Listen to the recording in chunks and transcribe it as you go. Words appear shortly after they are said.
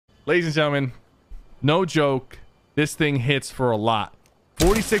Ladies and gentlemen, no joke. This thing hits for a lot.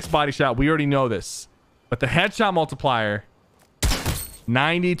 46 body shot. We already know this. But the headshot multiplier,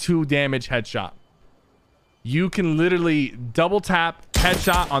 92 damage headshot. You can literally double tap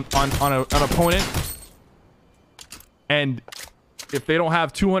headshot on an opponent. And if they don't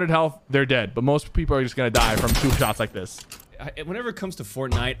have 200 health, they're dead. But most people are just going to die from 2 shots like this. Whenever it comes to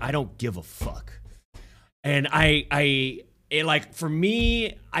Fortnite, I don't give a fuck. And like, for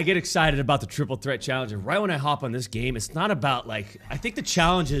me, I get excited about the triple threat challenge. And right when I hop on this game, it's not about, like, I think the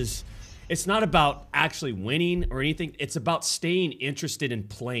challenge is, it's not about actually winning or anything. It's about staying interested in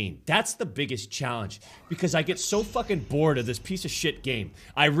playing. That's the biggest challenge, because I get so fucking bored of this piece of shit game.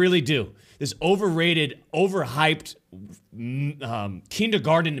 I really do. This overrated, overhyped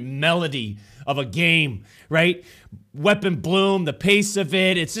kindergarten melody of a game, right? Weapon bloom, the pace of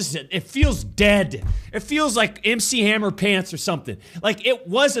it, it's just, it feels dead. It feels like MC Hammer Pants or something. Like it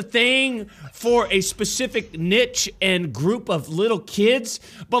was a thing for a specific niche and group of little kids,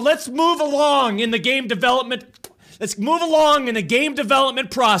 but let's move along in the game development. Let's move along in the game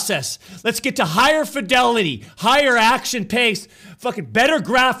development process. Let's get to higher fidelity, higher action pace, fucking better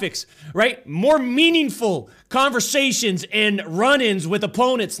graphics, right? More meaningful conversations and run-ins with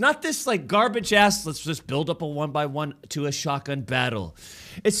opponents. Not this like garbage ass, let's just build up a 1-by-1 to a shotgun battle.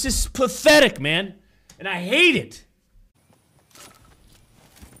 It's just pathetic, man. And I hate it.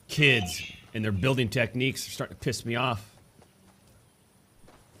 Kids and their building techniques are starting to piss me off.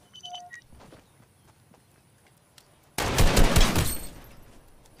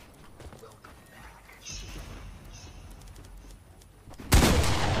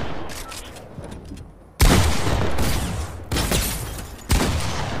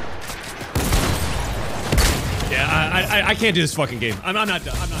 I can't do this fucking game. I'm not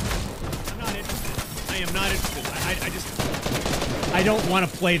done. I'm not interested. I am not interested. I don't want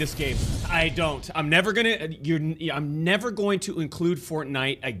to play this game. I don't. I'm never going to include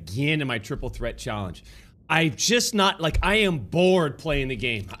Fortnite again in my triple threat challenge. I'm just not, like, I am bored playing the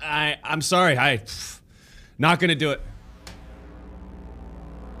game. I'm sorry. Not gonna do it.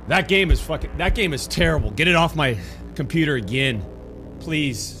 That game is terrible. Get it off my computer again.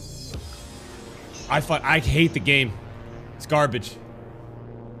 Please. I hate the game. It's garbage.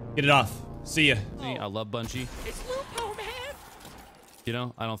 Get it off. See ya. I love Bungie. It's Lupo, man. You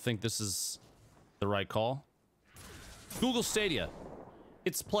know, I don't think this is the right call. Google Stadia.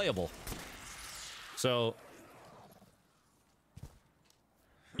 It's playable. So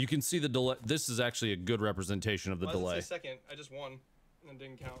you can see the delay. This is actually a good representation of the delay. Say second. I just won and it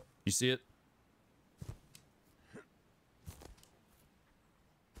didn't count. You see it?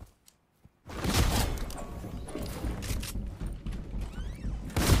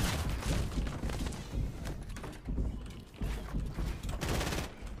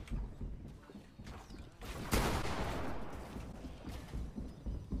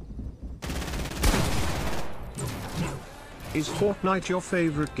 Is Fortnite your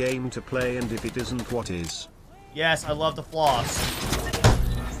favorite game to play, and if it isn't, what is? Yes, I love the floss.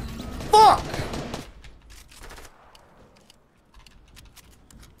 Fuck!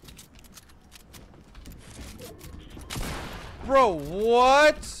 Bro,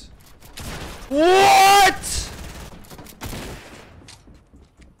 what? What?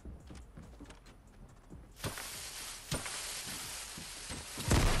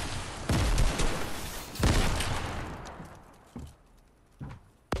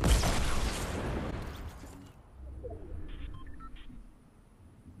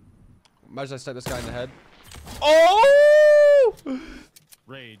 Imagine I stuck this guy in the head. Oh!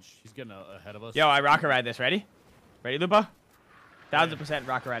 Rage. He's getting ahead of us. Yo, I rocket ride this. Ready? Ready, Lupa? 1000%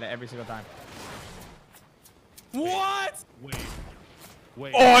 rocket ride it every single time. What?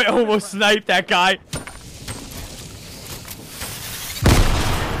 Wait. Oh, I almost sniped that guy.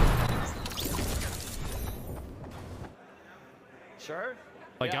 Sure?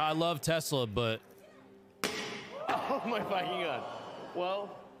 Like, I love Tesla, but... Oh my fucking god.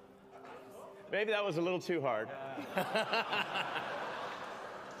 Well, maybe that was a little too hard.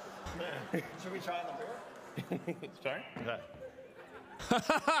 Should we try on the beer? Sorry?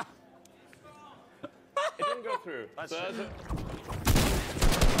 It didn't go through. So that's it.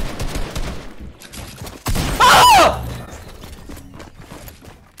 Ah!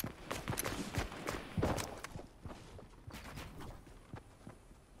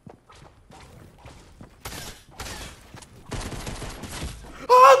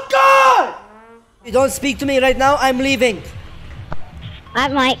 Oh God! You don't speak to me right now, I'm leaving.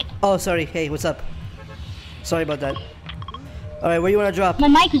 I'm Mike. Oh, sorry. Hey, what's up? Sorry about that. Alright, where you wanna drop? My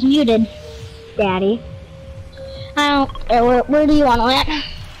mic is muted, Daddy. I don't. Where do you want to land?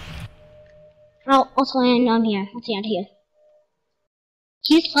 I'll also land on here. Let's land here.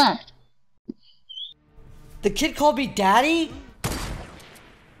 He's left. The kid called me daddy?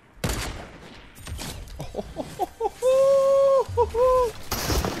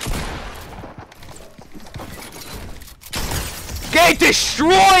 Get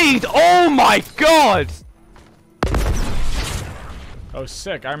destroyed! Oh my god! Oh,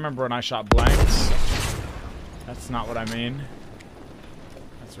 sick. I remember when I shot blanks. That's not what I mean.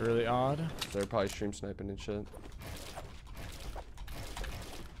 That's really odd. They're probably stream sniping and shit.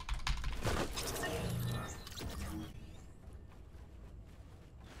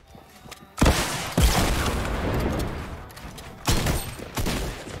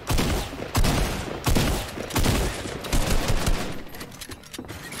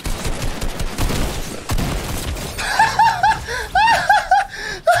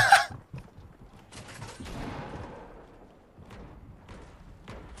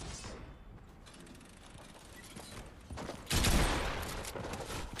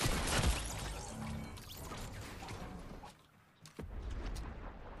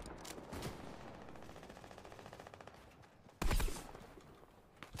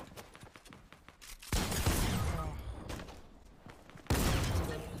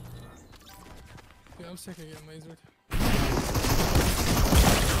 I'm sick of getting lasered.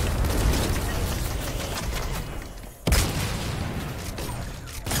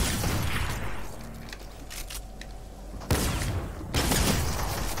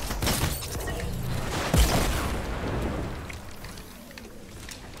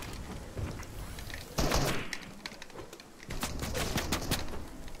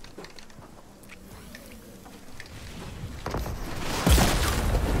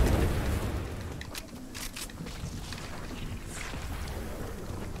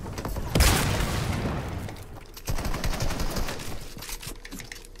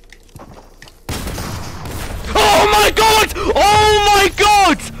 Oh my god! Oh my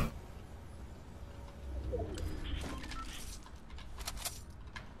god!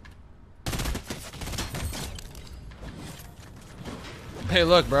 Hey,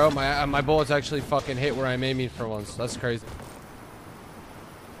 look, bro. My bullets actually fucking hit where I'm aiming for once. That's crazy.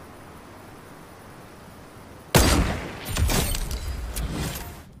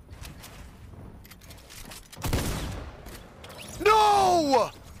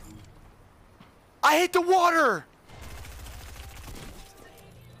 No! I hit the water!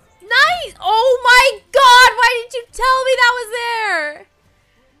 Nice! Oh my god! Why didn't you tell me that was there?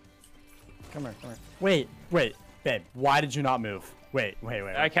 Come here, come here. Wait, babe. Why did you not move? Wait.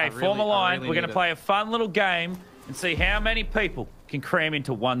 Okay, form a line. We're going to play a fun little game and see how many people can cram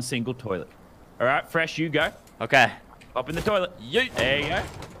into one single toilet. All right, Fresh, you go. Okay. Hop in the toilet. Yeet. There you go.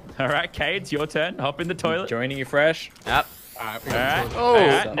 All right, Kay, it's your turn. Hop in the toilet. Joining you, Fresh. Yep. All right. Oh, all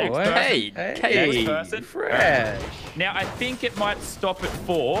right, next person. Hey, Next person. Fresh. Now, I think it might stop at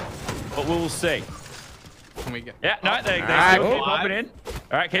 4, but we'll see. Can we go? Yeah, no, they right, still keep hopping in.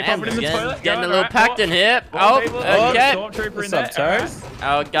 All right, keep hopping in the toilet. Getting a Going, little packed in here. Oh, okay. Stormtrooper in What's there. up, Toes?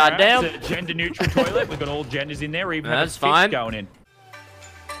 Oh, goddamn. It's a gender-neutral toilet. We've got all genders in there. We even have That's a fifth fine. going in.